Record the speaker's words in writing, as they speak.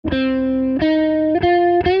It's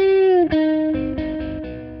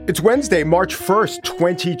Wednesday, March 1st,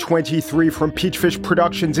 2023. From Peachfish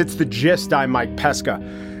Productions, it's The Gist. I'm Mike Pesca.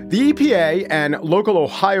 The EPA and local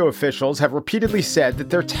Ohio officials have repeatedly said that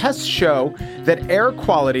their tests show that air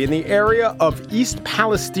quality in the area of East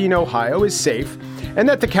Palestine, Ohio is safe, and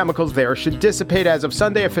that the chemicals there should dissipate. As of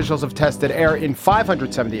Sunday, officials have tested air in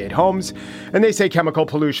 578 homes, and they say chemical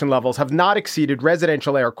pollution levels have not exceeded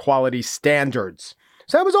residential air quality standards.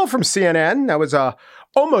 So that was all from CNN. That was a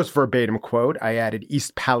almost verbatim quote. I added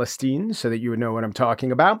East Palestine so that you would know what I'm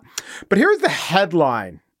talking about. But here's the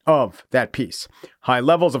headline of that piece. High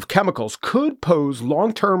levels of chemicals could pose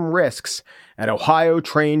long-term risks at Ohio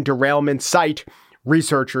train derailment site,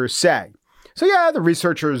 researchers say. So yeah, the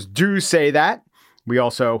researchers do say that. We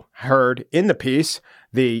also heard in the piece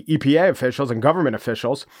the EPA officials and government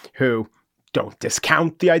officials who don't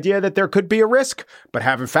discount the idea that there could be a risk, but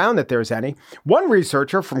haven't found that there's any. One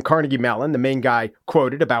researcher from Carnegie Mellon, the main guy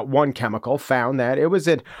quoted about one chemical, found that it was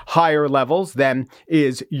at higher levels than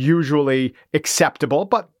is usually acceptable,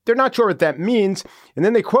 but they're not sure what that means. And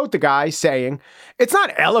then they quote the guy saying, it's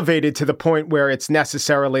not elevated to the point where it's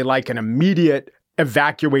necessarily like an immediate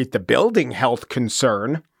evacuate the building health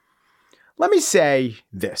concern. Let me say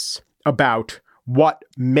this about what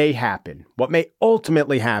may happen, what may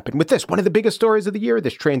ultimately happen with this. One of the biggest stories of the year,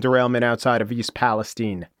 this train derailment outside of East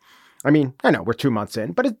Palestine. I mean, I know we're 2 months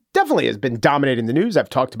in, but it definitely has been dominating the news. I've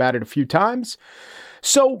talked about it a few times.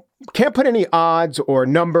 So can't put any odds or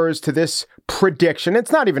numbers to this prediction.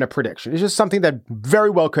 It's not even a prediction. It's just something that very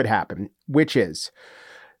well could happen, which is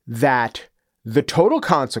that the total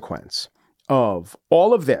consequence of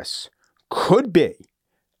all of this could be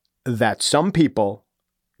that some people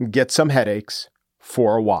get some headaches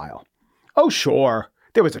for a while. Oh, sure,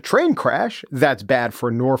 there was a train crash. That's bad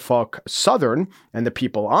for Norfolk Southern and the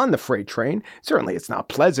people on the freight train. Certainly, it's not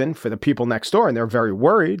pleasant for the people next door, and they're very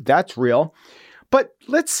worried. That's real. But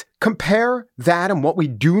let's compare that and what we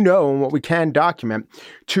do know and what we can document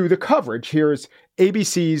to the coverage. Here's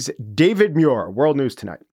ABC's David Muir, World News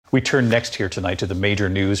Tonight. We turn next here tonight to the major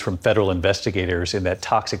news from federal investigators in that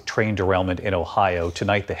toxic train derailment in Ohio.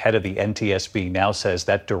 Tonight, the head of the NTSB now says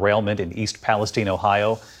that derailment in East Palestine,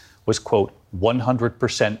 Ohio was, quote,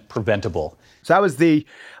 100% preventable. So that was the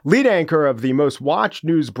lead anchor of the most watched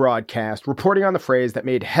news broadcast reporting on the phrase that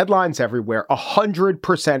made headlines everywhere,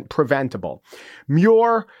 100% preventable.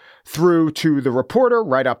 Muir threw to the reporter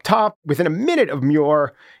right up top. Within a minute of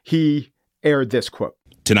Muir, he aired this quote.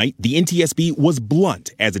 Tonight, the NTSB was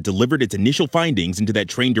blunt as it delivered its initial findings into that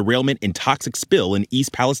train derailment and toxic spill in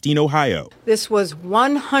East Palestine, Ohio. This was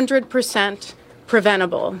 100%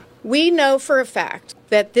 preventable. We know for a fact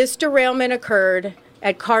that this derailment occurred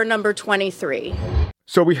at car number 23.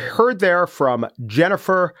 So we heard there from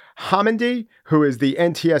Jennifer Homendy, who is the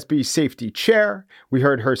NTSB safety chair. We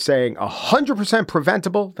heard her saying 100%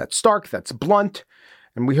 preventable. That's stark. That's blunt.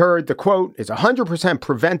 And we heard the quote is 100%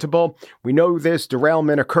 preventable. We know this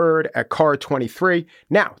derailment occurred at car 23.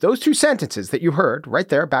 Now, those two sentences that you heard right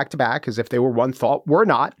there back to back, as if they were one thought, were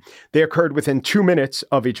not. They occurred within 2 minutes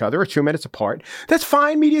of each other, or 2 minutes apart. That's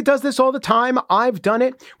fine. Media does this all the time. I've done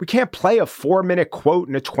it. We can't play a 4-minute quote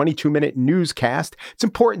in a 22-minute newscast. It's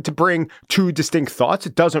important to bring two distinct thoughts.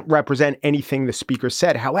 It doesn't represent anything the speaker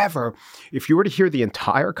said. However, if you were to hear the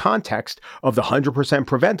entire context of the 100%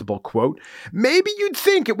 preventable quote, maybe you'd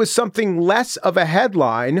think it was something less of a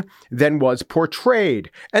headline than was portrayed.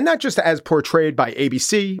 And not just as portrayed by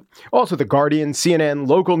ABC, also The Guardian, CNN,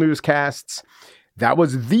 local newscasts. That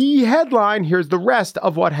was the headline. Here's the rest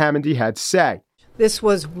of what Homendy had to say. This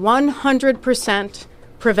was 100%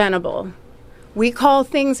 preventable. We call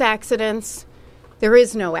things accidents. There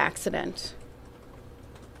is no accident.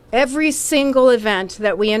 Every single event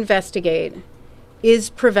that we investigate is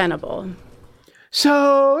preventable.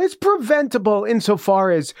 So it's preventable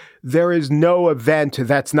insofar as there is no event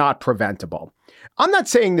that's not preventable. I'm not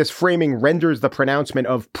saying this framing renders the pronouncement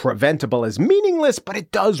of preventable as meaningless, but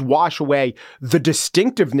it does wash away the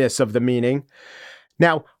distinctiveness of the meaning.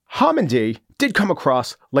 Now, Homendy did come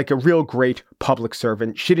across like a real great public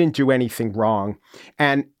servant. She didn't do anything wrong.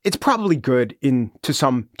 And it's probably good to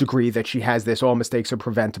some degree that she has this all mistakes are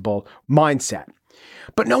preventable mindset.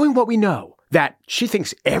 But knowing what we know, that she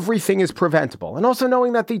thinks everything is preventable, and also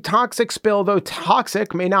knowing that the toxic spill, though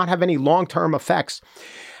toxic, may not have any long-term effects,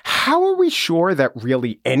 how are we sure that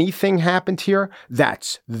really anything happened here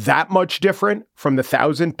that's that much different from the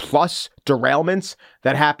 1,000+ derailments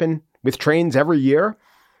that happen with trains every year?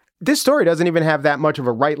 This story doesn't even have that much of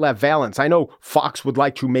a right-left valence. I know Fox would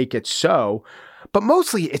like to make it so, But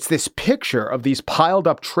mostly it's this picture of these piled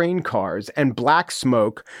up train cars and black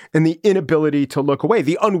smoke and the inability to look away,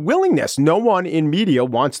 the unwillingness. No one in media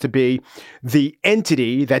wants to be the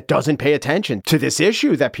entity that doesn't pay attention to this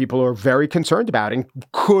issue that people are very concerned about and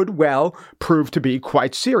could well prove to be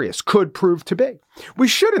quite serious, could prove to be. We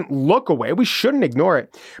shouldn't look away. We shouldn't ignore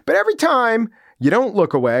it. But every time you don't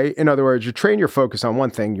look away, in other words, you train your focus on one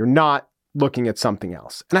thing, you're not looking at something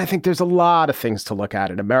else. And I think there's a lot of things to look at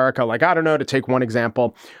in America. Like, I don't know, to take one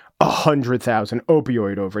example, 100,000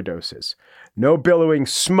 opioid overdoses. No billowing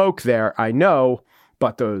smoke there, I know,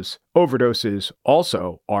 but those overdoses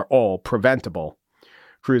also are all preventable.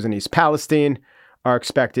 Crews in East Palestine are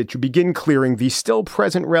expected to begin clearing the still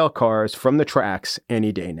present rail cars from the tracks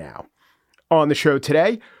any day now. On the show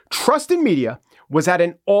today, trust in media was at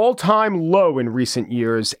an all-time low in recent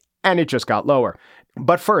years, and it just got lower.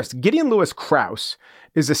 But first, Gideon Lewis Krause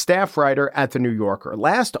is a staff writer at The New Yorker.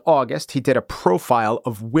 Last August, he did a profile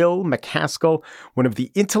of Will MacAskill, one of the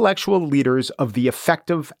intellectual leaders of the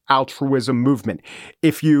effective altruism movement.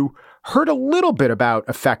 If you heard a little bit about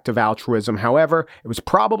effective altruism, however, it was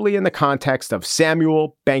probably in the context of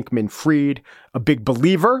Samuel Bankman-Fried, a big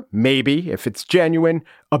believer, maybe, if it's genuine,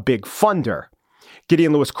 a big funder.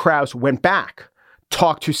 Gideon Lewis Krause went back,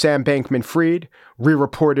 talked to Sam Bankman-Fried,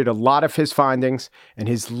 re-reported a lot of his findings, and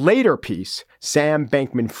his later piece, Sam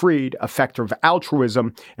Bankman-Fried, Effective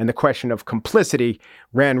Altruism and the Question of Complicity,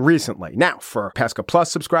 ran recently. Now, for Pesca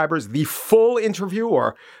Plus subscribers, the full interview,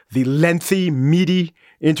 or the lengthy, meaty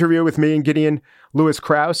interview with me and Gideon Lewis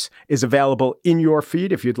Krause, is available in your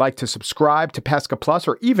feed. If you'd like to subscribe to Pesca Plus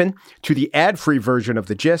or even to the ad-free version of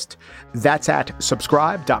The Gist, that's at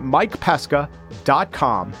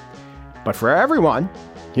subscribe.mikepesca.com. But for everyone,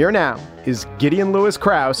 here now is Gideon Lewis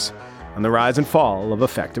Krause on the rise and fall of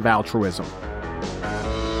effective altruism.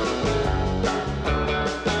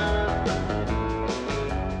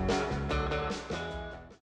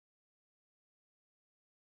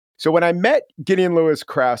 So when I met Gideon Lewis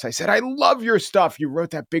Krause, I said, I love your stuff. You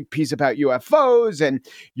wrote that big piece about UFOs, and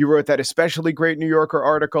you wrote that especially great New Yorker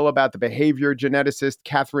article about the behavior geneticist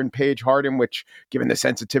Catherine Page Hardin, which, given the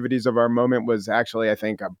sensitivities of our moment, was actually, I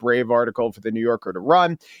think, a brave article for the New Yorker to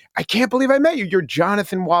run. I can't believe I met you. You're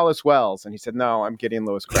Jonathan Wallace Wells. And he said, no, I'm Gideon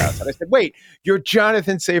Lewis Krause. And I said, wait, you're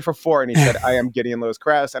Jonathan Safer 4. And he said, I am Gideon Lewis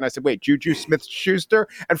Krause. And I said, wait, Juju Smith-Schuster?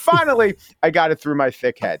 And finally, I got it through my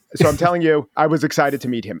thick head. So I'm telling you, I was excited to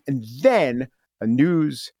meet him. And then a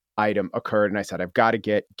news item occurred, and I said, I've got to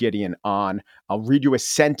get Gideon on. I'll read you a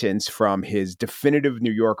sentence from his definitive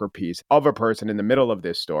New Yorker piece of a person in the middle of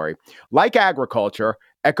this story. Like agriculture,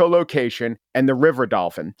 echolocation, and the river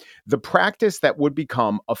dolphin, the practice that would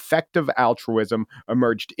become effective altruism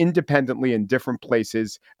emerged independently in different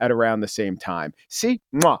places at around the same time. See?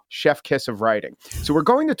 Mwah, chef kiss of writing. So we're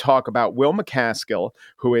going to talk about Will MacAskill,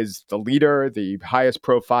 who is the leader, the highest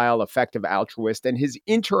profile effective altruist, and his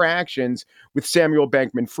interactions with Samuel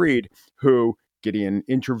Bankman-Fried, who Gideon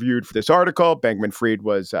interviewed for this article. Bankman-Fried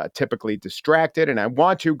was typically distracted, and I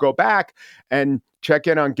want to go back and check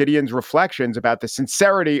in on Gideon's reflections about the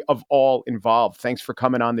sincerity of all involved. Thanks for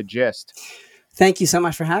coming on The Gist. Thank you so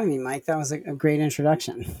much for having me, Mike. That was a great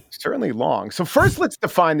introduction. Certainly long. So first, let's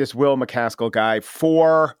define this Will MacAskill guy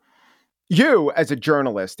for you as a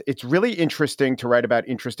journalist. It's really interesting to write about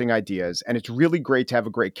interesting ideas, and it's really great to have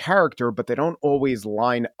a great character, but they don't always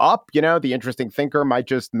line up. You know, the interesting thinker might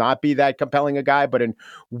just not be that compelling a guy, but in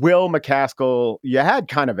Will MacAskill, you had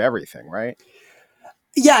kind of everything, right?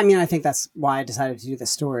 Yeah, I mean, I think that's why I decided to do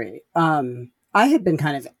this story. I had been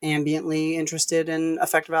kind of ambiently interested in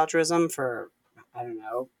effective altruism for, I don't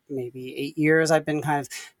know, maybe 8 years. I've been kind of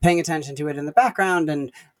paying attention to it in the background,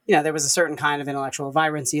 and you know, there was a certain kind of intellectual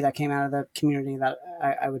vibrancy that came out of the community that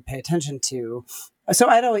I would pay attention to. So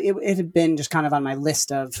it had been just kind of on my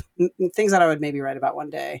list of things that I would maybe write about one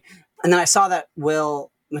day. And then I saw that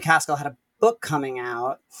Will MacAskill had a book coming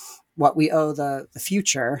out, What We Owe the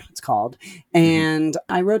Future, it's called. And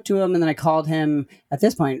I wrote to him, and then I called him at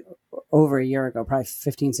this point over a year ago, probably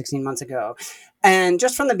 15, 16 months ago. And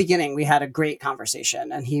just from the beginning, we had a great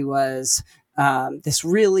conversation. And he was this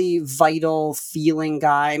really vital feeling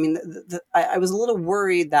guy. I mean, I was a little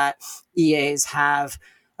worried that EAs have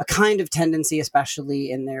a kind of tendency,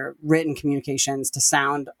 especially in their written communications, to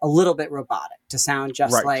sound a little bit robotic, to sound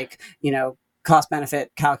just like, you know, cost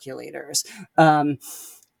benefit calculators.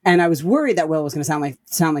 And I was worried that Will was going to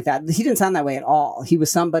sound like that. He didn't sound that way at all. He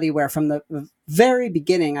was somebody where from the very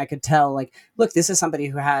beginning, I could tell, like, look, this is somebody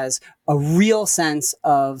who has a real sense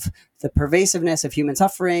of the pervasiveness of human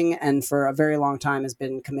suffering, and for a very long time has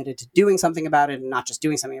been committed to doing something about it, and not just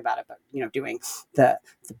doing something about it, but, you know, doing the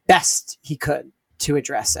best he could to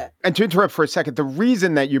address it. And to interrupt for a second, the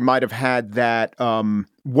reason that you might have had that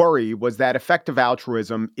worry was that effective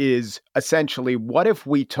altruism is essentially, what if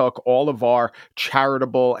we took all of our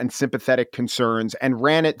charitable and sympathetic concerns and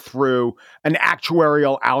ran it through an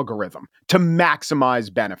actuarial algorithm to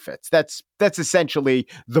maximize benefits? That's essentially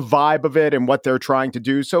the vibe of it and what they're trying to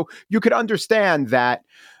do. So you could understand that,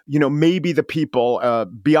 maybe the people,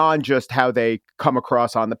 beyond just how they come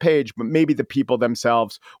across on the page, but maybe the people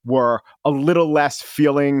themselves were a little less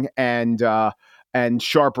feeling and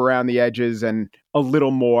sharp around the edges and a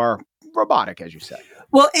little more robotic, as you said.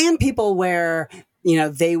 Well, and people where,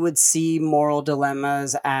 they would see moral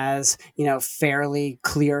dilemmas as, fairly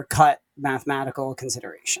clear-cut mathematical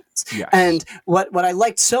considerations. Yes. And what I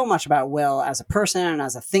liked so much about Will as a person and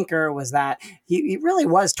as a thinker was that he really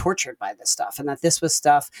was tortured by this stuff, and that this was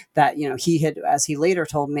stuff that, he had, as he later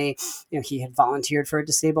told me, he had volunteered for a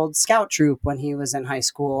disabled scout troop when he was in high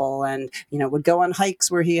school, and, would go on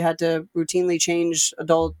hikes where he had to routinely change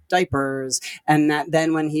adult diapers. And that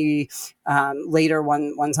then when he later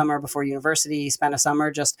one summer before university, he spent a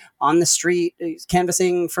summer just on the street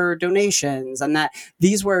canvassing for donations, and that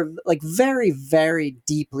these were like very, very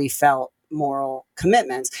deeply felt moral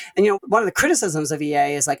commitments. And, one of the criticisms of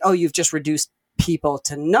EA is like, oh, you've just reduced people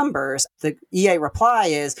to numbers. The EA reply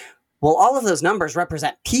is, well, all of those numbers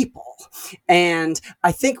represent people. And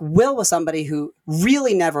I think Will was somebody who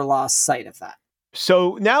really never lost sight of that.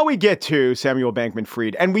 So now we get to Samuel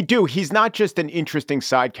Bankman-Fried, and he's not just an interesting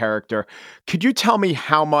side character. Could you tell me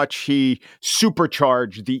how much he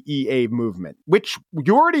supercharged the EA movement, which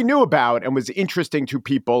you already knew about and was interesting to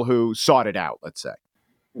people who sought it out, let's say?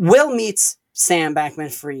 Will meets Sam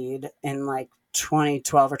Bankman-Fried in like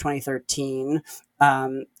 2012 or 2013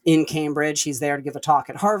 in Cambridge. He's there to give a talk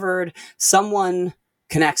at Harvard. Someone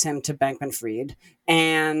connects him to Bankman-Fried,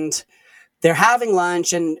 and they're having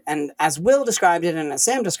lunch, and as Will described it and as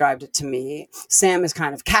Sam described it to me, Sam is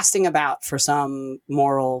kind of casting about for some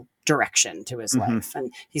moral direction to his life.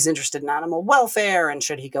 And he's interested in animal welfare, and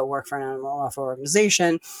should he go work for an animal welfare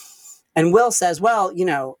organization? And Will says, well,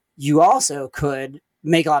 you also could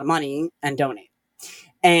make a lot of money and donate.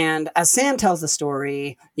 And as Sam tells the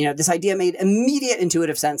story, this idea made immediate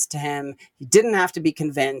intuitive sense to him. He didn't have to be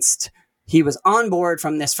convinced. He was on board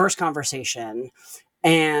from this first conversation.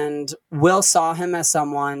 And Will saw him as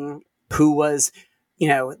someone who was,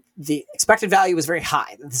 the expected value was very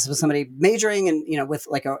high. This was somebody majoring in, with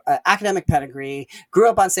like a academic pedigree, grew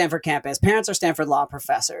up on Stanford campus. Parents are Stanford law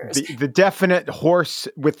professors. The definite horse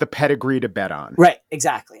with the pedigree to bet on. Right,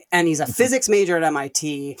 exactly. And he's a physics major at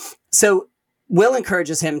MIT. So Will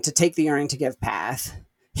encourages him to take the earning to give path.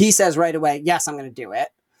 He says right away, yes, I'm going to do it.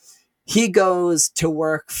 He goes to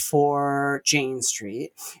work for Jane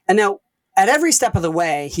Street. And now, at every step of the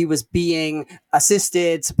way, he was being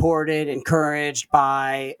assisted, supported, encouraged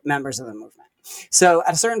by members of the movement. So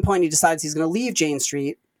at a certain point, he decides he's going to leave Jane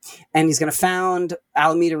Street, and he's going to found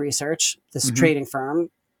Alameda Research, this trading firm.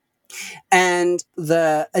 And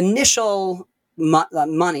the initial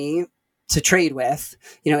money to trade with,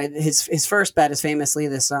 his first bet is famously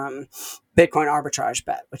this Bitcoin arbitrage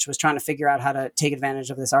bet, which was trying to figure out how to take advantage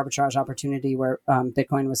of this arbitrage opportunity where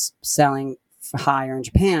Bitcoin was selling higher in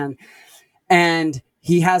Japan. And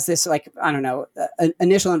he has this,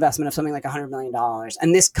 initial investment of something like $100 million.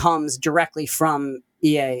 And this comes directly from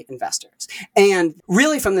EA investors. And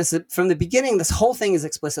really from the beginning, this whole thing is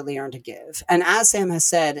explicitly earned to give. And as Sam has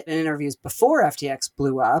said in interviews before FTX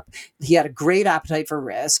blew up, he had a great appetite for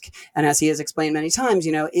risk. And as he has explained many times,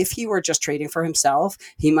 if he were just trading for himself,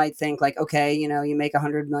 he might think like, okay, you make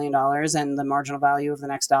 $100 million and the marginal value of the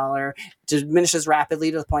next dollar diminishes rapidly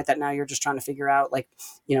to the point that now you're just trying to figure out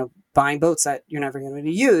buying boats that you're never going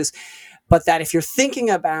to use. But that if you're thinking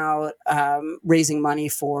about raising money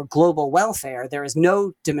for global welfare, there is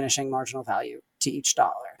no diminishing marginal value to each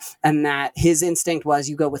dollar. And that his instinct was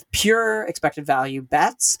you go with pure expected value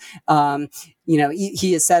bets.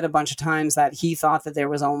 He has said a bunch of times that he thought that there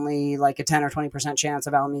was only like a 10 or 20% chance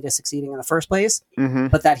of Alameda succeeding in the first place,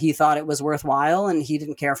 but that he thought it was worthwhile and he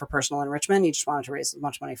didn't care for personal enrichment. He just wanted to raise as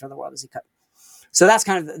much money for the world as he could. So that's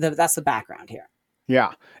kind of that's the background here.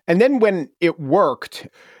 Yeah. And then when it worked,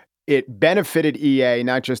 it benefited EA,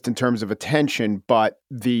 not just in terms of attention, but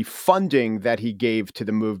the funding that he gave to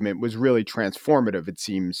the movement was really transformative, it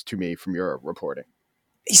seems to me, from your reporting.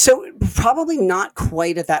 So probably not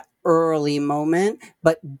quite at that early moment,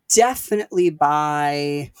 but definitely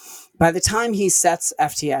by the time he sets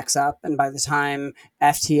FTX up and by the time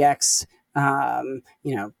FTX,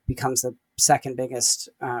 becomes the second biggest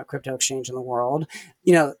crypto exchange in the world,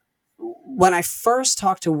 when I first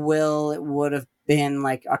talked to Will, it would have in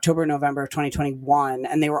like October, November of 2021,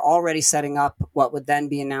 and they were already setting up what would then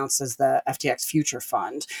be announced as the FTX Future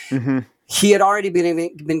Fund. Mm-hmm. He had already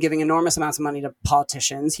been giving enormous amounts of money to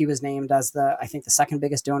politicians. He was named as I think the second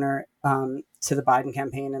biggest donor to the Biden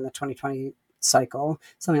campaign in the 2020 cycle,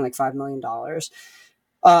 something like $5 million.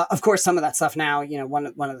 Of course, some of that stuff now, one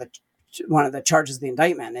of the charges of the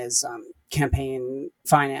indictment is campaign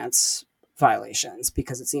finance violations,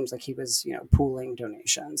 because it seems like he was, pooling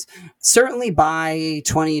donations. Certainly by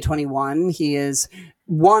 2021, he is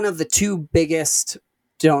one of the two biggest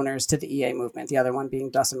donors to the EA movement. The other one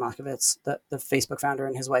being Dustin Moskovitz, the Facebook founder,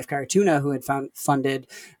 and his wife, Carrie Tuna, who had funded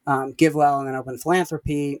GiveWell and then Open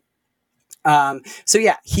Philanthropy. So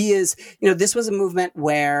yeah, he is, this was a movement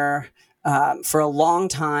where for a long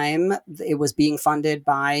time, it was being funded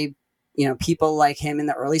by, people like him in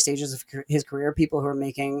the early stages of his career, people who are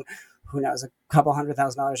making, who knows, a couple $100,000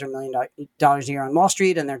 or $1 million a year on Wall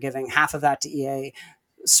Street, and they're giving half of that to EA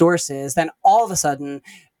sources. Then all of a sudden,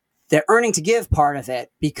 the earning to give part of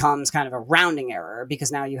it becomes kind of a rounding error,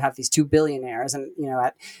 because now you have these two billionaires, and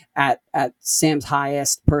at Sam's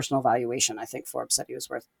highest personal valuation, I think Forbes said he was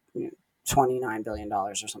worth $29 billion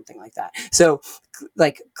or something like that. So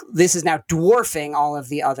like this is now dwarfing all of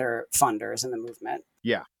the other funders in the movement.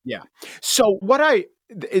 Yeah. Yeah. So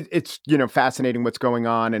it's, fascinating what's going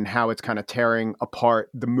on and how it's kind of tearing apart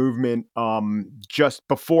the movement just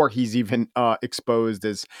before he's even exposed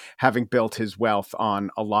as having built his wealth on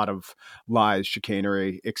a lot of lies,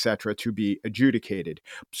 chicanery, etc., to be adjudicated.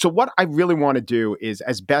 So what I really want to do is,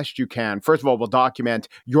 as best you can, first of all, we'll document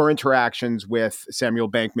your interactions with Samuel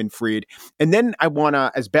Bankman-Fried. And then I want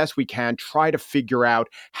to, as best we can, try to figure out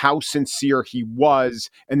how sincere he was,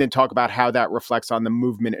 and then talk about how that reflects on the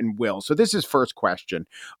movement and will. So this is first question.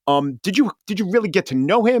 Did you really get to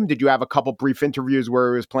know him? Did you have a couple brief interviews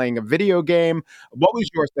where he was playing a video game? What was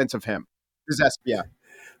your sense of him? Yeah.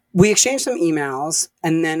 We exchanged some emails,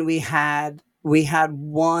 and then we had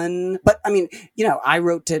one, but I mean, I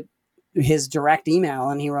wrote to his direct email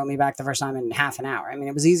and he wrote me back the first time in half an hour. I mean,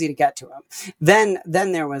 it was easy to get to him. Then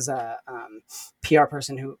there was a PR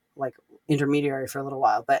person who intermediary for a little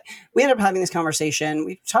while, but we ended up having this conversation.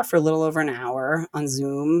 We talked for a little over an hour on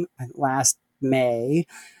Zoom last May.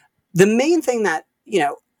 The main thing that,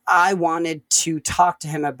 I wanted to talk to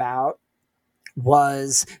him about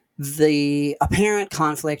was the apparent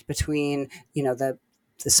conflict between, the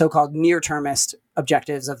so-called near-termist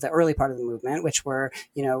objectives of the early part of the movement, which were,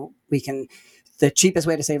 the cheapest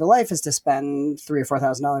way to save a life is to spend $3,000 or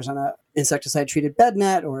 $4,000 on a insecticide-treated bed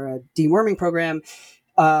net or a deworming program.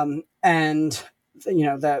 And,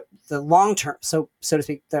 the long-term, so to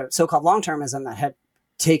speak, the so-called long-termism that had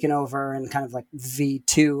taken over and kind of like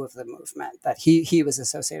V2 of the movement that he was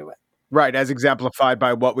associated with. Right, as exemplified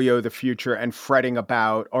by What We Owe the Future and fretting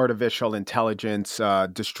about artificial intelligence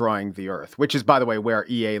destroying the earth, which is, by the way, where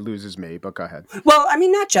EA loses me, but go ahead. Well, I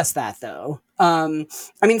mean, not just that, though. I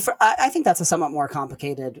think that's a somewhat more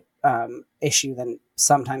complicated issue than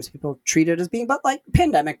sometimes people treat it as being, but like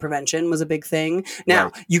pandemic prevention was a big thing. Now,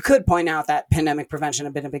 right. You could point out that pandemic prevention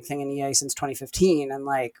had been a big thing in EA since 2015, and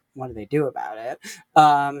what do they do about it?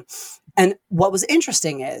 And what was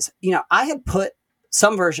interesting is, I had put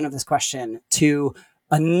some version of this question to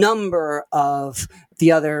a number of the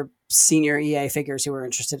other senior EA figures who were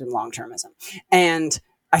interested in long-termism. And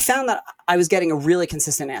I found that I was getting a really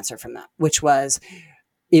consistent answer from them, which was,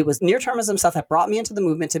 it was near-termism stuff that brought me into the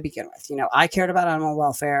movement to begin with. I cared about animal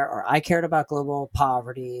welfare, or I cared about global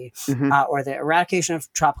poverty, or the eradication of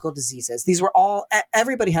tropical diseases. These were all,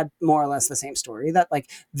 everybody had more or less the same story, that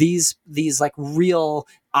these real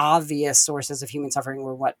obvious sources of human suffering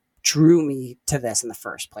were what drew me to this in the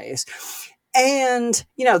first place. And,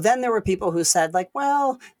 then there were people who said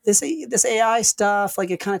well, this AI stuff,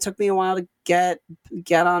 it kind of took me a while to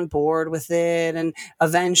get on board with it. And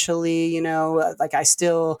eventually, I'm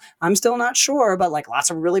still not sure, but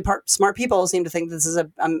lots of really smart people seem to think this is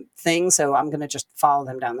a thing. So I'm going to just follow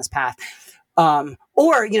them down this path.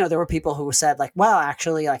 Or, there were people who said well,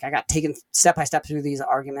 actually, I got taken step by step through these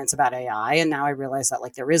arguments about AI. And now I realize that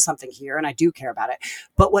there is something here and I do care about it.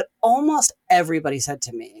 But what almost everybody said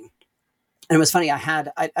to me, and it was funny, I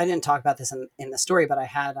didn't talk about this in the story, but I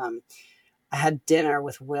had dinner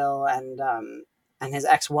with Will and his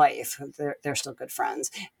ex-wife. They're still good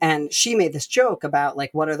friends. And she made this joke about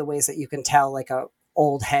what are the ways that you can tell a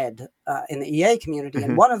old head in the EA community. Mm-hmm.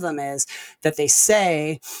 And one of them is that they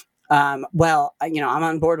say, well, I'm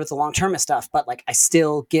on board with the long-termist stuff, but I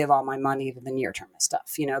still give all my money to the near-termist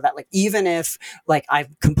stuff, that even if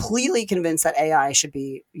I'm completely convinced that AI should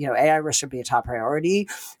be, AI risk should be a top priority,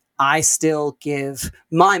 I still give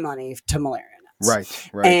my money to malaria Right.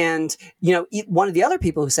 And, one of the other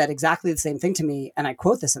people who said exactly the same thing to me, and I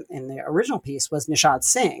quote this in the original piece, was Nishad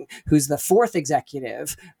Singh, who's the fourth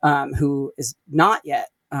executive, who is not yet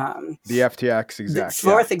the FTX exec, the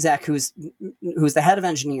fourth exec, who's the head of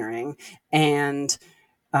engineering, and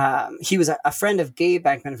he was a friend of Gabe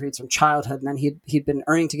Bankman-Fried's from childhood, and then he'd been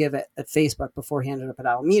earning to give at Facebook before he ended up at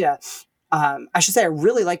Alameda. I should say I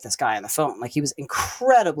really like this guy on the phone. Like, he was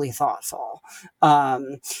incredibly thoughtful.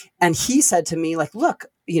 And he said to me, like, look,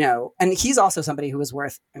 and he's also somebody who was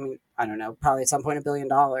worth, I don't know, probably at some point $1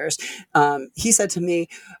 billion. He said to me,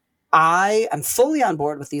 I am fully on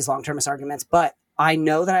board with these long-termist arguments, but I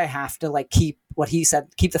know that I have to keep what he said,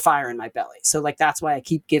 keep the fire in my belly. So that's why I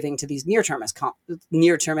keep giving to these near-termist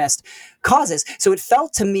causes. So it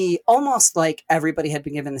felt to me almost like everybody had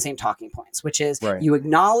been given the same talking points, which is you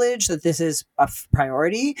acknowledge that this is a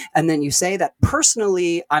priority. And then you say that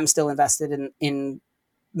personally, I'm still invested in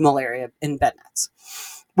malaria, in bed nets,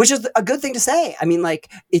 which is a good thing to say.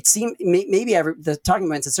 It seemed maybe the talking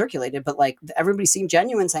points had circulated, but everybody seemed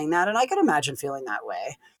genuine saying that. And I could imagine feeling that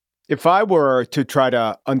way. If I were to try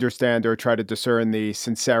to understand or try to discern the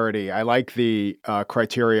sincerity, I like the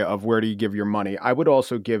criteria of where do you give your money. I would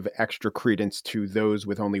also give extra credence to those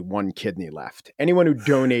with only one kidney left. Anyone who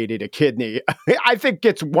donated a kidney, I think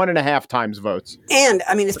gets 1.5 times votes. And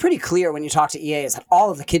it's pretty clear when you talk to EA is that all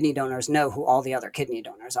of the kidney donors know who all the other kidney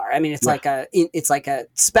donors are. It's like a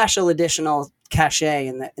special additional cachet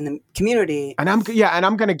in the community. And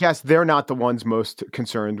I'm going to guess they're not the ones most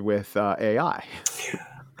concerned with AI.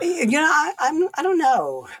 I don't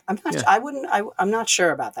know. I'm not. I'm not sure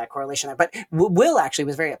about that correlation there. But Will actually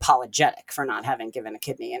was very apologetic for not having given a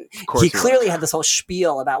kidney, and he clearly had this whole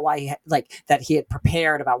spiel about why he that he had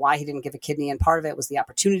prepared about why he didn't give a kidney, and part of it was the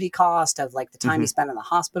opportunity cost of the time he spent in the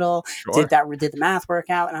hospital. Sure. Did the math work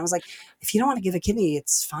out? And I was like, if you don't want to give a kidney,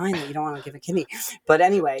 it's fine that you don't want to give a kidney. But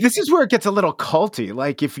anyway, this is where it gets a little culty.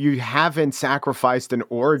 Like, if you haven't sacrificed an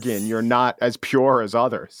organ, you're not as pure as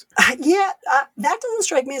others. That doesn't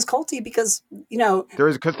strike me as culty because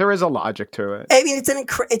there is a logic to it.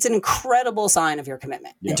 It's an incredible sign of your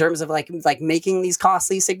commitment in terms of making these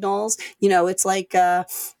costly signals. It's like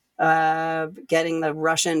getting the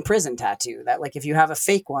Russian prison tattoo that if you have a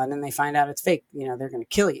fake one and they find out it's fake, they're going to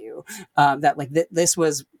kill you. This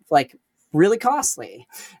was really costly.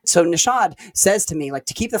 So Nishad says to me,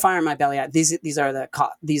 to keep the fire in my belly, these are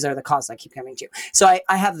the causes I keep coming to. So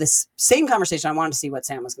I have this same conversation. I wanted to see what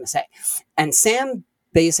Sam was going to say. And Sam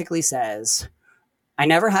basically says, I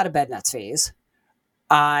never had a bed nets phase.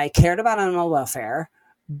 I cared about animal welfare,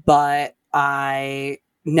 but I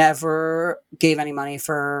never gave any money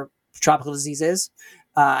for tropical diseases.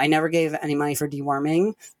 I never gave any money for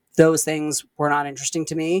deworming. Those things were not interesting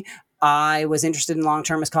to me. I was interested in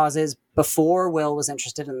long-termist causes before Will was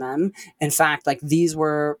interested in them. In fact, these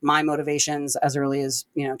were my motivations as early as,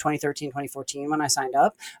 2013, 2014, when I signed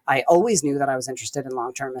up. I always knew that I was interested in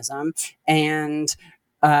long-termism. And,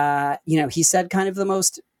 he said kind of the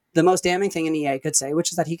most damning thing an EA could say,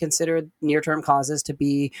 which is that he considered near-term causes to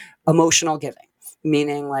be emotional giving.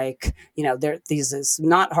 Meaning this is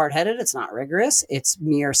not hard-headed. It's not rigorous. It's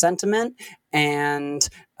mere sentiment. And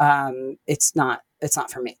it's not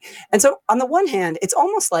for me. And so on the one hand, it's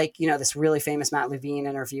almost like, this really famous Matt Levine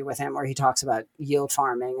interview with him where he talks about yield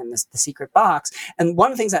farming and the secret box. And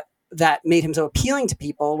one of the things that made him so appealing to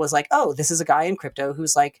people was oh, this is a guy in crypto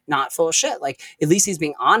who's not full of shit. At least he's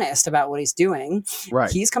being honest about what he's doing. Right.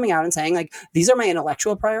 He's coming out and saying these are my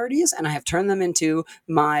intellectual priorities and I have turned them into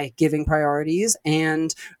my giving priorities.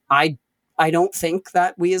 And I don't think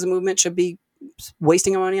that we as a movement should be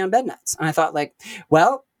wasting our money on bed nets. And I thought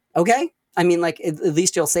well, okay. At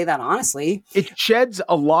least you'll say that honestly. It sheds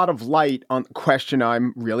a lot of light on the question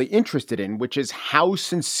I'm really interested in, which is how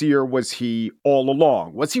sincere was he all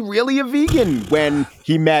along? Was he really a vegan when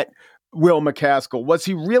he met Will McCaskill? Was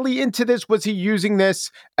he really into this? Was he using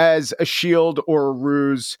this as a shield or a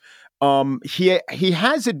ruse? He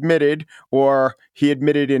has admitted, or he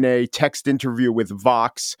admitted in a text interview with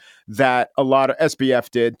Vox that a lot of SBF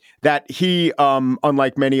did, that he,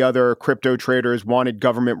 unlike many other crypto traders, wanted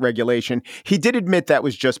government regulation. He did admit that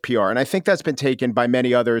was just PR. And I think that's been taken by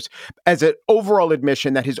many others as an overall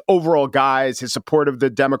admission that his overall guise, his support of the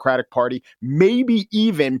Democratic Party, maybe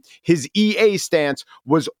even his EA stance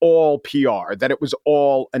was all PR, that it was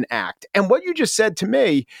all an act. And what you just said to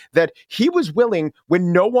me, that he was willing,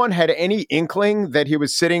 when no one had any inkling that he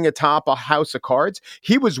was sitting atop a house of cards,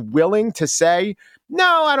 he was willing to say,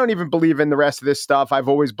 no, I don't even believe in the rest of this stuff. I've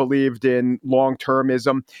always believed in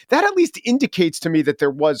long-termism. That at least indicates to me that there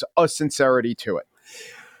was a sincerity to it.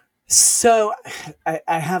 So I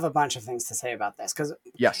have a bunch of things to say about this because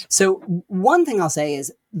Yes. So one thing I'll say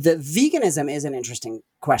is the veganism is an interesting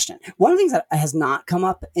question. One of the things that has not come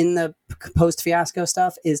up in the post-fiasco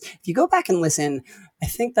stuff is if you go back and listen, I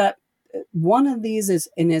think that one of these is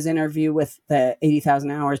in his interview with the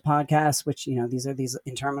 80,000 Hours podcast, which, these are these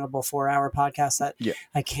interminable 4-hour podcasts that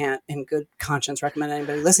I can't in good conscience recommend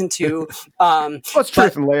anybody listen to. It's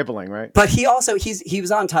truth and labeling, right? But he also, he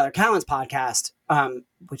was on Tyler Cowen's podcast,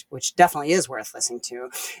 which definitely is worth listening to.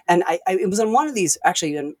 And it was on one of these,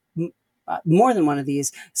 actually, more than one of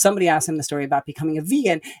these, somebody asked him the story about becoming a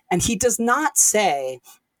vegan. And he does not say,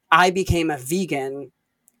 I became a vegan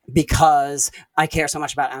because I care so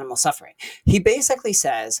much about animal suffering. He basically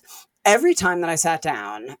says, every time that I sat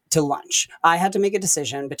down to lunch, I had to make a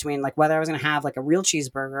decision between like whether I was going to have like a real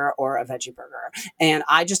cheeseburger or a veggie burger. And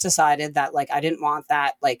I just decided that like I didn't want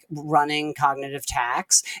that like running cognitive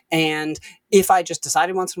tax. And if I just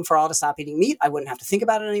decided once and for all to stop eating meat, I wouldn't have to think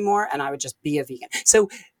about it anymore and I would just be a vegan. So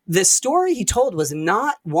the story he told was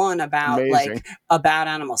not one about about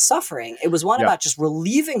animal suffering. It was one about just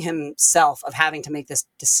relieving himself of having to make this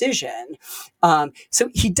decision. So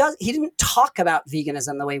he didn't talk about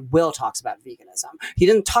veganism the way Will talks about veganism. He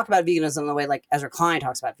didn't talk about veganism the way like Ezra Klein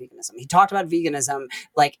talks about veganism. He talked about veganism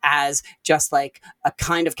like as just like a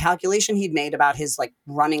kind of calculation he'd made about his like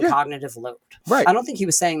running cognitive load. Right. I don't think he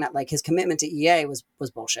was saying that like his commitment to EA was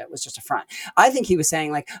bullshit, was just a front. I think he was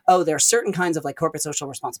saying like, oh, there are certain kinds of like corporate social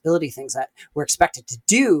responsibility things that we're expected to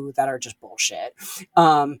do that are just bullshit.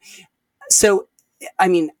 So, I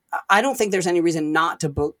mean, I don't think there's any reason not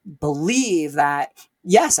to believe that,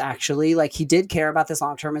 yes, actually, like he did care about this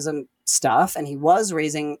long-termism stuff and he was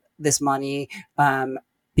raising this money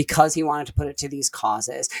because he wanted to put it to these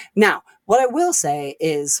causes. Now, what I will say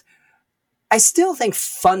is I still think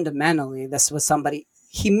fundamentally this was somebody,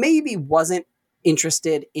 he maybe wasn't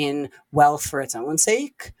interested in wealth for its own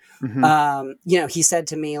sake. Mm-hmm. He said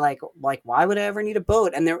to me, like, why would I ever need a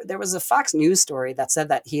boat? And there was a Fox News story that said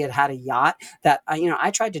that he had a yacht that,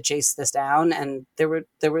 I tried to chase this down and there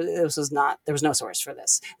was no source for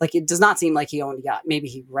this. Like, it does not seem like he owned a yacht. Maybe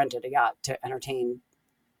he rented a yacht to entertain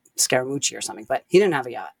Scaramucci or something, but he didn't have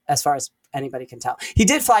a yacht as far as anybody can tell. He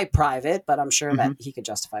did fly private, but I'm sure that he could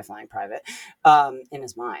justify flying private, in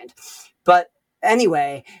his mind. But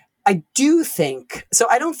anyway, I do think, so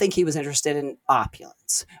I don't think he was interested in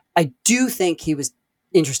opulence. I do think he was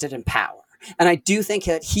interested in power. And I do think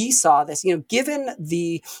that he saw this, given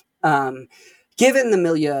the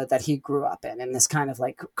milieu that he grew up in this kind of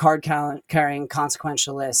like card-carrying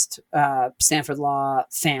consequentialist Stanford Law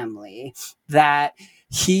family, that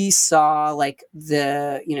he saw like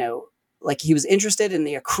like he was interested in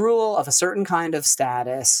the accrual of a certain kind of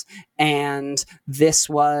status. And this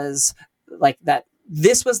was like that.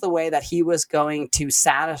 This was the way that he was going to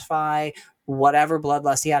satisfy whatever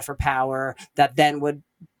bloodlust he had for power that then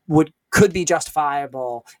could be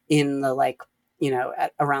justifiable in the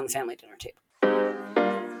around the family dinner table.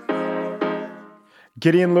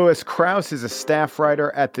 Gideon Lewis Krause is a staff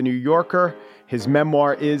writer at The New Yorker. His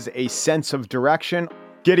memoir is A Sense of Direction.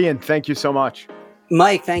 Gideon, thank you so much.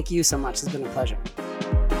 Mike, thank you so much. It's been a pleasure.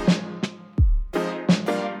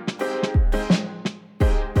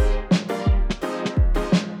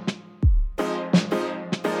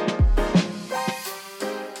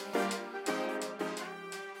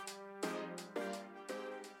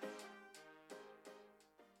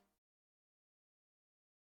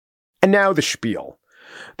 And now the spiel.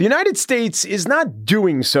 The United States is not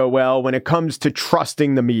doing so well when it comes to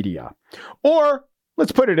trusting the media. Or,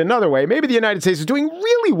 let's put it another way, maybe the United States is doing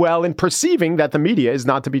really well in perceiving that the media is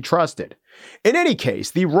not to be trusted. In any case,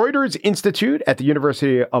 the Reuters Institute at the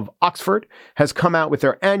University of Oxford has come out with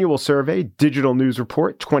their annual survey, Digital News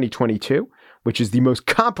Report 2022, which is the most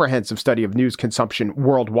comprehensive study of news consumption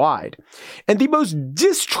worldwide, and the most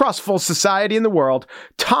distrustful society in the world,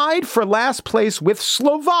 tied for last place with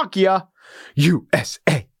Slovakia,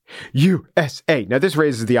 USA. USA. Now, this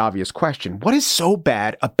raises the obvious question. What is so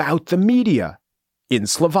bad about the media in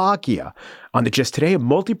Slovakia? On the Just Today, a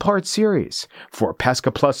multi-part series. For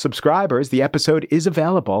Pesca Plus subscribers, the episode is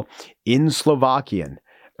available in Slovakian.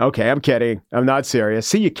 Okay, I'm kidding. I'm not serious.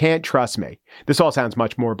 See, you can't trust me. This all sounds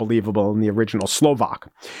much more believable in the original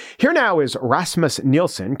Slovak. Here now is Rasmus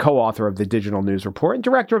Nielsen, co-author of the Digital News Report and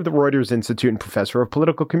director of the Reuters Institute and professor of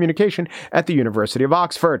political communication at the University of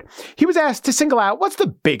Oxford. He was asked to single out what's the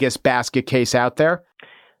biggest basket case out there.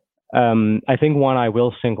 I think one I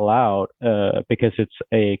will single out because it's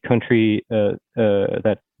a country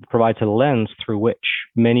that provides a lens through which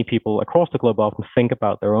many people across the globe often think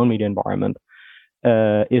about their own media environment.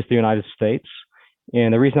 Is the United States.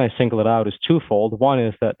 And the reason I single it out is twofold. One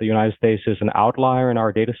is that the United States is an outlier in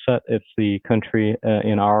our data set. It's the country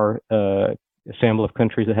in our sample of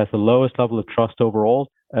countries that has the lowest level of trust overall,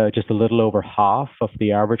 just a little over half of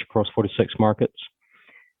the average across 46 markets.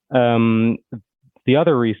 The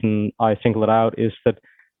other reason I single it out is that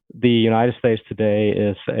the United States today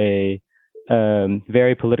is a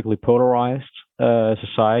very politically polarized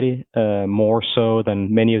society, more so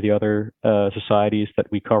than many of the other societies that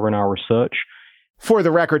we cover in our research. For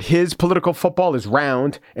the record, his political football is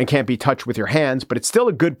round and can't be touched with your hands, but it's still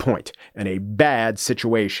a good point and a bad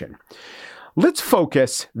situation. Let's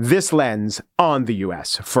focus this lens on the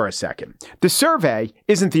U.S. for a second. The survey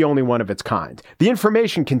isn't the only one of its kind. The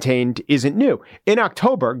information contained isn't new. In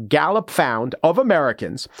October, Gallup found of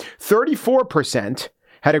Americans, 34%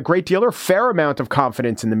 had a great deal or fair amount of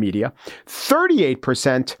confidence in the media.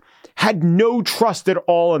 38% had no trust at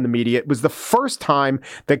all in the media. It was the first time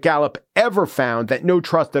that Gallup ever found that no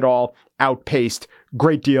trust at all outpaced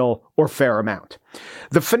great deal or fair amount.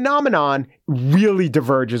 The phenomenon really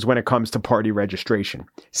diverges when it comes to party registration.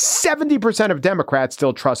 70% of Democrats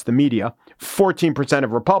still trust the media. 14%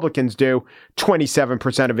 of Republicans do.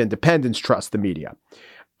 27% of independents trust the media.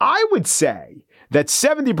 I would say that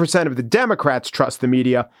 70% of the Democrats trust the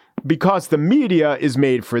media because the media is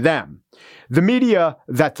made for them. The media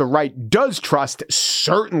that the right does trust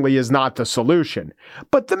certainly is not the solution.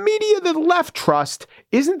 But the media that the left trust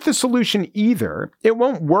isn't the solution either. It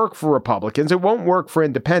won't work for Republicans. It won't work for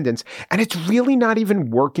independents. And it's really not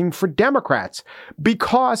even working for Democrats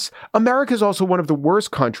because America is also one of the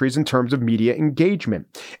worst countries in terms of media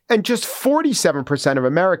engagement. And just 47% of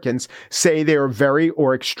Americans say they are very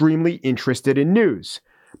or extremely interested in news.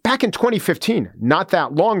 Back in 2015, not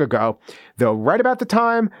that long ago, though right about the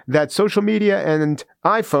time that social media and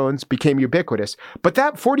iPhones became ubiquitous, but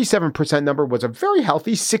that 47% number was a very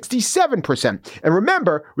healthy 67%. And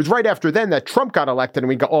remember, it was right after then that Trump got elected and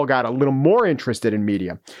we all got a little more interested in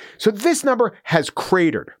media. So this number has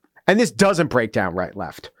cratered. And this doesn't break down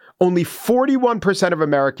right-left. Only 41% of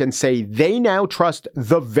Americans say they now trust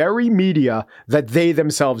the very media that they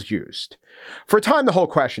themselves used. For a time, the whole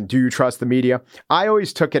question, do you trust the media? I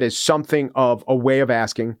always took it as something of a way of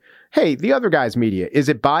asking, hey, the other guy's media, is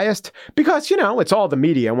it biased? Because, it's all the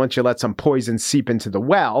media. Once you let some poison seep into the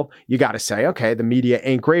well, you got to say, okay, the media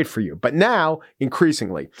ain't great for you. But now,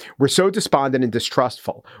 increasingly, we're so despondent and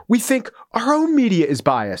distrustful. We think our own media is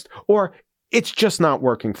biased or it's just not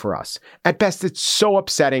working for us. At best, it's so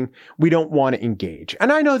upsetting, we don't want to engage.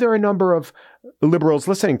 And I know there are a number of liberals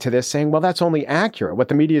listening to this saying, well, that's only accurate. What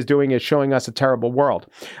the media is doing is showing us a terrible world.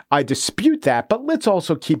 I dispute that, but let's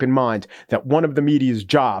also keep in mind that one of the media's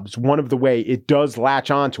jobs, one of the way it does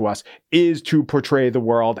latch onto us, is to portray the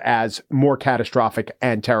world as more catastrophic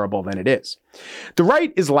and terrible than it is. The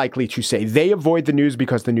right is likely to say they avoid the news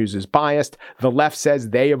because the news is biased. The left says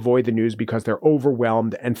they avoid the news because they're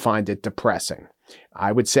overwhelmed and find it depressing.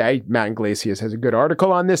 I would say, Matt Iglesias has a good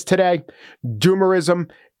article on this today.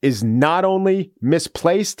 Doomerism is not only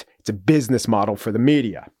misplaced, it's a business model for the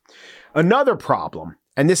media. Another problem,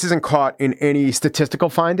 and this isn't caught in any statistical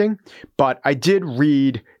finding, but I did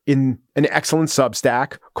read in an excellent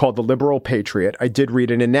Substack called The Liberal Patriot, I did read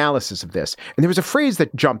an analysis of this. And there was a phrase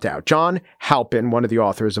that jumped out. John Halpin, one of the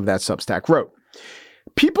authors of that Substack, wrote,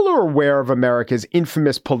 people are aware of America's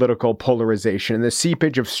infamous political polarization and the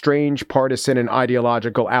seepage of strange partisan and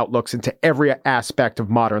ideological outlooks into every aspect of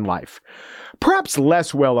modern life. Perhaps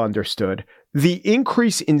less well understood, the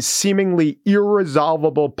increase in seemingly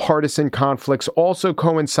irresolvable partisan conflicts also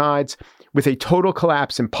coincides with a total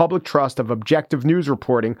collapse in public trust of objective news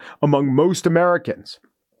reporting among most Americans.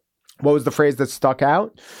 What was the phrase that stuck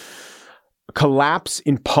out? Collapse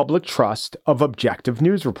in public trust of objective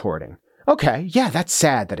news reporting. Okay, yeah, that's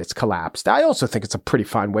sad that it's collapsed. I also think it's a pretty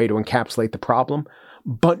fine way to encapsulate the problem.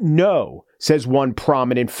 But no, says one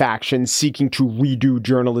prominent faction seeking to redo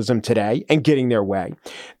journalism today and getting their way.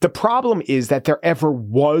 The problem is that there ever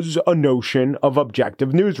was a notion of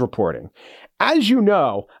objective news reporting. As you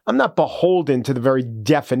know, I'm not beholden to the very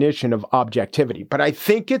definition of objectivity, but I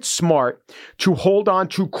think it's smart to hold on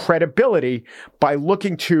to credibility by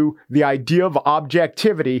looking to the idea of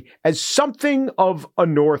objectivity as something of a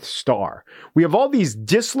North Star. We have all these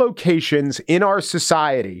dislocations in our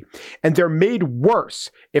society, and they're made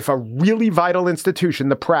worse if a really vital institution,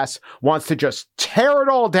 the press, wants to just tear it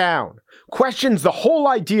all down, questions the whole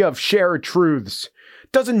idea of shared truths,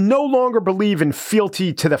 doesn't no longer believe in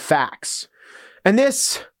fealty to the facts. And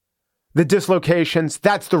this The dislocations,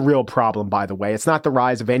 that's the real problem, by the way. It's not the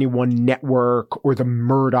rise of any one network or the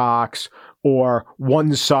Murdochs or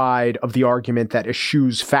one side of the argument that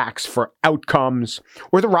eschews facts for outcomes,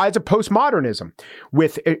 or the rise of postmodernism,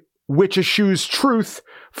 which eschews truth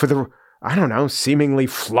for the, seemingly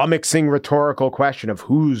flummoxing rhetorical question of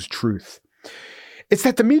whose truth. It's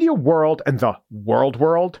that the media world and the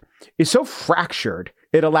world is so fractured,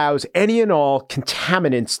 it allows any and all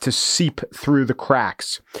contaminants to seep through the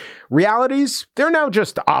cracks. Realities, they're now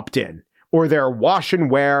just opt-in, or they're wash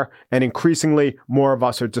and wear, and increasingly more of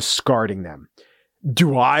us are discarding them.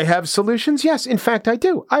 Do I have solutions? Yes, in fact, I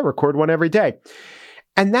do. I record one every day.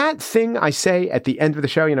 And that thing I say at the end of the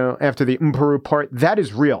show, after the Peru part, that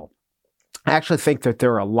is real. I actually think that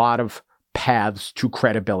there are a lot of paths to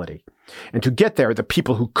credibility. And to get there, the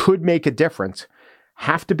people who could make a difference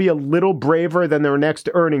have to be a little braver than their next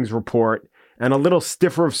earnings report and a little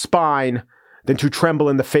stiffer of spine than to tremble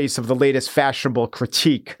in the face of the latest fashionable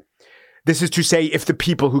critique. This is to say, if the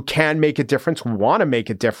people who can make a difference want to make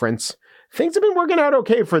a difference, things have been working out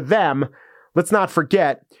okay for them. Let's not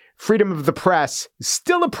forget, freedom of the press is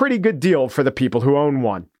still a pretty good deal for the people who own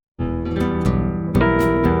one.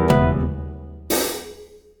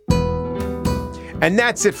 And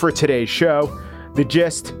that's it for today's show. The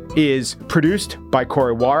Gist is produced by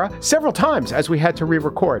Corey Wara several times as we had to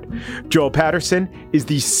re-record. Joel Patterson is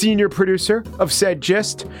the senior producer of said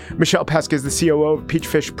Gist. Michelle Pesca is the COO of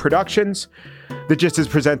Peachfish Productions. The Gist is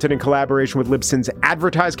presented in collaboration with Libsyn's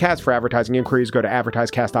AdvertiseCast. For advertising inquiries, go to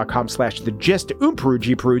advertisecast.com/thegist. Peru,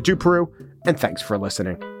 G Peru, do Peru. And thanks for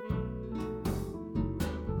listening.